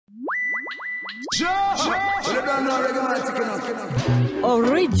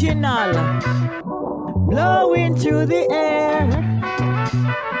Original, blowing through the air,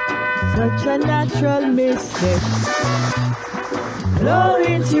 such a natural mystic,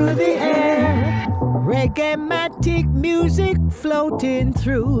 blowing through the air, Reggaematic music floating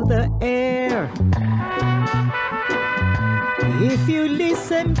through the air. If you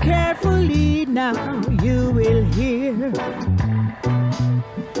listen carefully now, you will hear.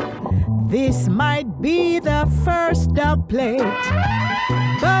 This might be the first dubplate,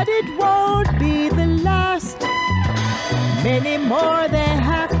 but it won't be the last. Many more they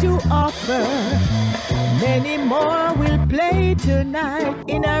have to offer. Many more will play tonight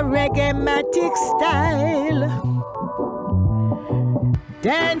in a Reggaematic style.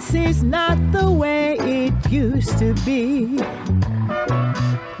 Dance is not the way it used to be.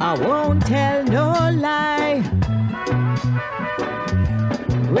 I won't tell no lie.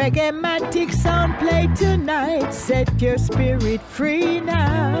 Reggaematic sound play tonight. Set your spirit free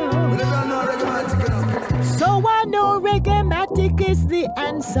now. So I know Reggaematic is the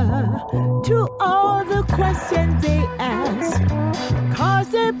answer to all the questions they ask. Cause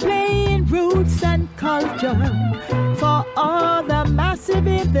they're playing roots and culture for all the massive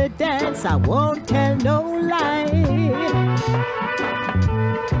in the dance. I won't tell no lie.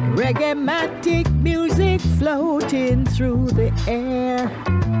 Reggaematic music floating through the air.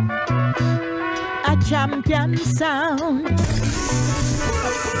 A champion sound. Do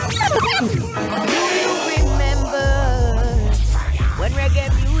you remember when reggae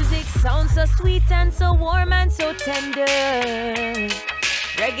music sounds so sweet and so warm and so tender?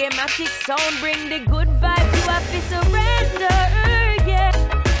 Reggaematic sound bring the good vibes you have to surrender.